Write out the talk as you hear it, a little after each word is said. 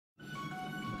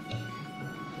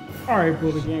All right,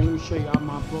 Bully gang, let me show y'all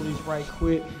my bullies right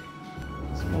quick.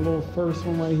 It's my little first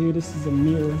one right here. This is a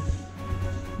mirror.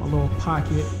 My little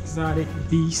pocket exotic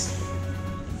beast.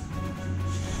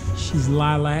 She's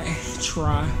lilac,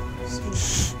 try.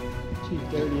 She's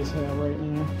dirty as hell right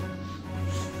now.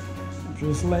 I'm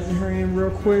just letting her in real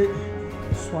quick,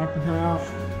 swapping her out.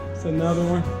 It's another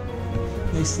one.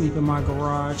 They sleep in my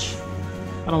garage.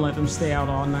 I don't let them stay out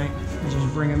all night. I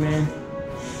just bring them in.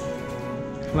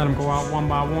 Let them go out one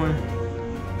by one.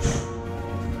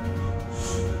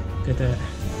 Look at that.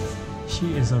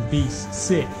 She is a beast.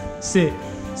 Sit, sit,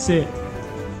 sit.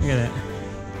 Look at that.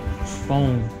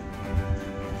 Boom.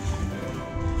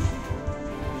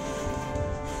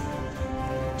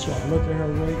 Try to look at her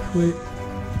right quick.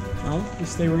 Oh, you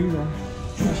stay where you are.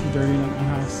 She's dirtying up my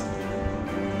house.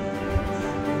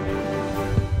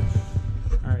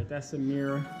 Alright, that's a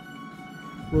mirror.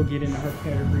 We'll get into her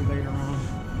pedigree later on.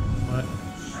 But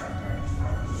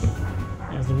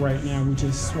as of right now, we're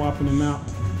just swapping them out.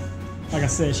 Like I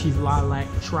said, she's lilac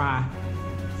try.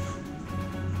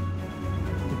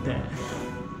 Look at that.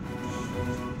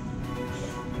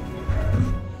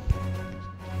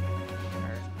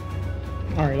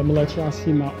 Alright, I'm gonna let y'all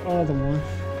see my other one.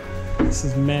 This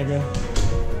is Mega.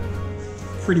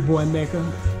 Pretty boy Mega.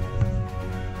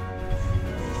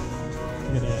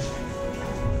 Look at that.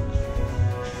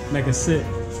 Mega sit.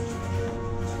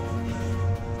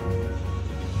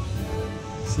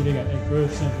 See, they got that good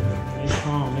temper. They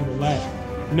calm, they relax.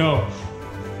 No.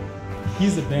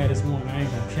 He's the baddest one. I ain't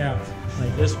gonna cap.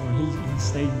 Like this one, he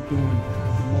stays doing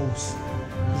the most.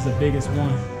 He's the biggest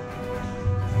one.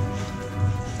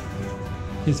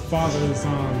 His father is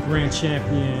grand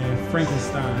champion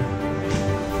Frankenstein.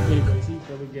 Anyways, he's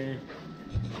for the game.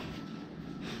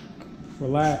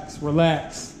 Relax,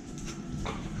 relax,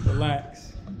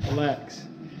 relax, relax.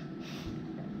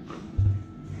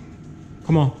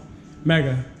 Come on,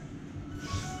 Mega.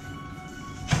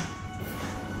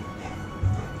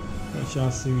 Let y'all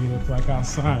see what you look like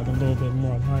outside a little bit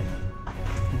more light. A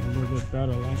little bit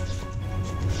better light.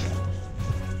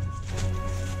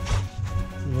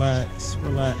 Relax,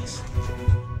 relax.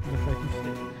 What if I can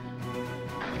fit?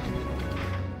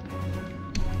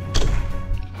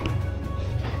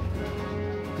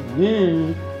 And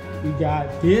then we got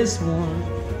this one.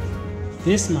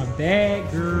 This my bad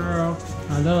girl.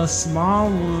 My little small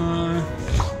one.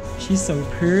 She's so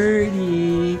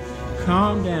pretty.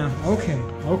 Calm down. Okay,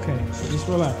 okay. Just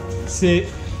relax. Sit.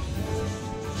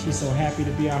 She's so happy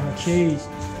to be out her cage.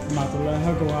 I'm about to let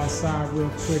her go outside real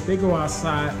quick. They go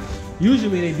outside.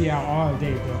 Usually they be out all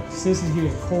day, but since it's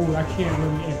getting cold, I can't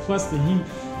really, and plus the heat,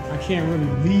 I can't really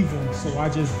leave them. So I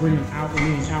just bring them out and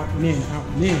in, out and in, out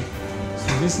and in.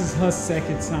 So this is her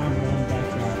second time going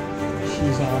back out.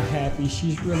 She's all happy.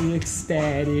 She's really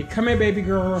ecstatic. Come here, baby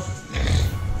girl.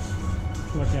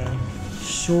 Look at her.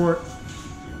 Short.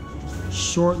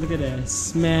 Short, look at that.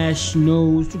 Smash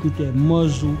nose. Look at that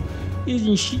muzzle.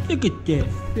 Isn't she? Look at that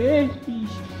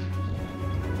face.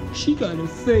 She got a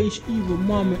face even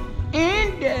mama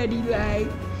and daddy like.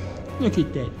 Look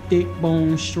at that thick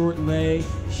bone, short leg.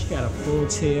 She got a full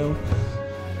tail.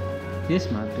 This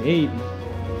my baby.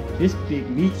 This big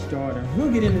meat starter.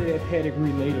 We'll get into that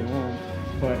pedigree later on.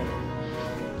 But,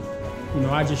 you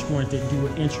know, I just wanted to do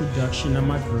an introduction of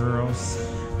my girls,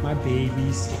 my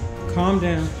babies. Calm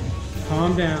down.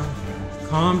 Calm down.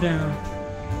 Calm down.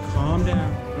 Calm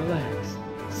down. Relax.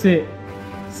 Sit.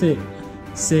 Sit.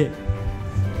 Sit.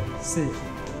 Sit.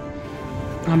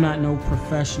 I'm not no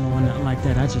professional or nothing like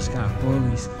that. I just got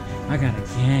bullies. I got a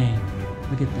gang.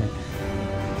 Look at that.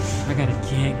 I got a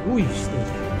gang. Ooh, you stink.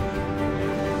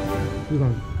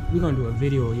 We're gonna do a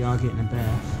video of y'all getting a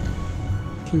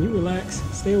bath. Can you relax?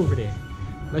 Stay over there.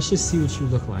 Let's just see what you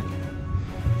look like.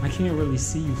 I can't really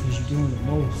see you because you're doing the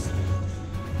most.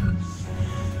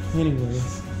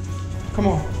 Anyways, come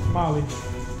on, Molly.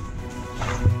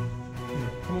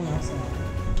 Come on outside.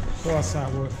 Go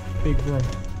outside with big bro.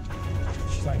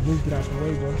 She's like, move, get out the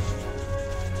way, bro.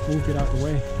 Move, get out the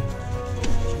way.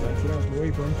 She's like, get out the way,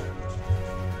 bro.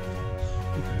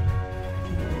 Okay.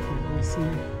 Let me see.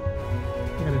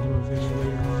 I gotta do a video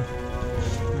later on.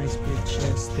 Nice big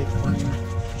chest, thick frame,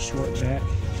 short back.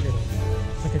 Look at that.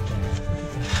 Look at that.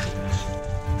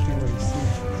 Can't really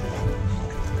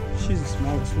see. She's the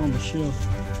smallest one, but she'll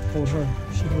hold her.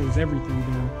 She holds everything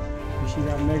down. And she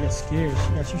got Mega scared. She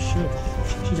got you shook.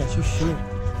 She got you shook.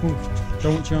 Ooh,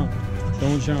 don't jump.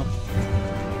 Don't jump.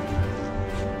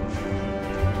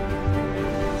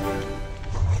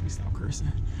 Let me stop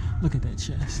cursing. Look at that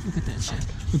chest. Look at that chest.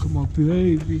 Look at my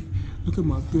baby. Look at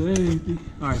my baby.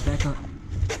 All right, back up.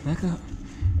 Back up.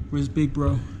 Where's big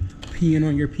bro? Peeing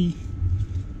on your pee?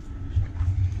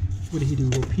 What did he do?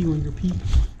 Go pee on your pee?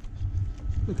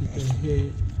 Look at the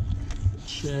head, the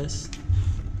chest.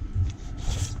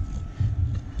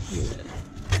 Look at that.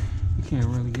 You can't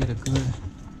really get a good,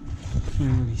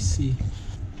 can't really see.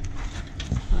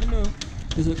 I know.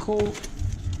 Is it cold?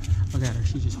 Look at her.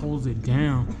 She just holds it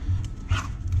down.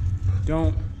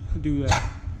 Don't do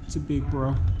that. It's a big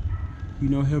bro. You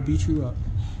know he'll beat you up.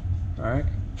 Alright?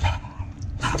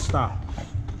 So stop.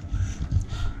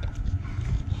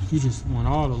 You just want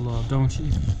all the love, don't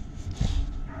you?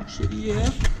 Shit, yeah.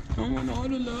 I want all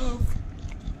the love.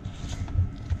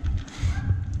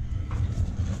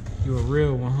 You a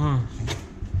real one, huh?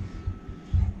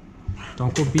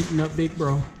 Don't go beating up big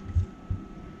bro.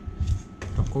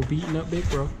 Don't go beating up big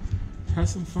bro. Have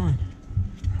some fun.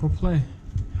 Go play.